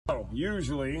So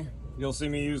usually you'll see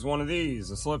me use one of these,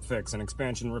 a SlipFix, an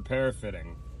expansion repair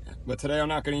fitting. But today I'm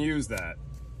not going to use that.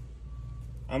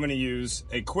 I'm going to use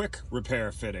a Kwik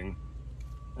Repair fitting.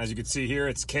 As you can see here,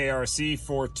 it's KRC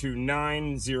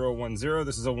 429010.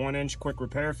 This is a 1-inch Kwik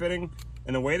Repair fitting.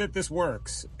 And the way that this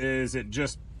works is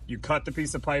you cut the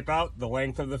piece of pipe out, the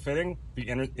length of the fitting,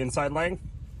 the inside length.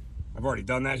 I've already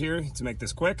done that here to make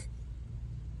this quick.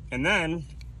 And then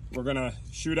we're gonna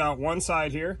shoot out one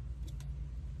side here.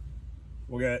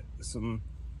 We'll get some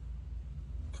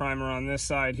primer on this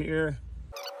side here.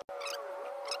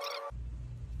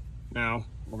 Now,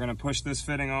 we're gonna push this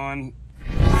fitting on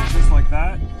just like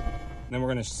that. Then we're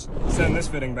gonna send this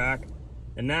fitting back.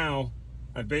 And now,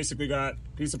 I've basically got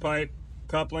a piece of pipe,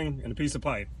 coupling, and a piece of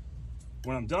pipe.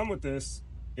 When I'm done with this,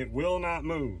 it will not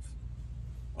move,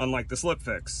 unlike the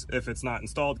SlipFix, if it's not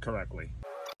installed correctly.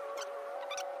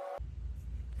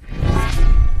 And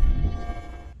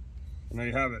there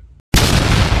you have it.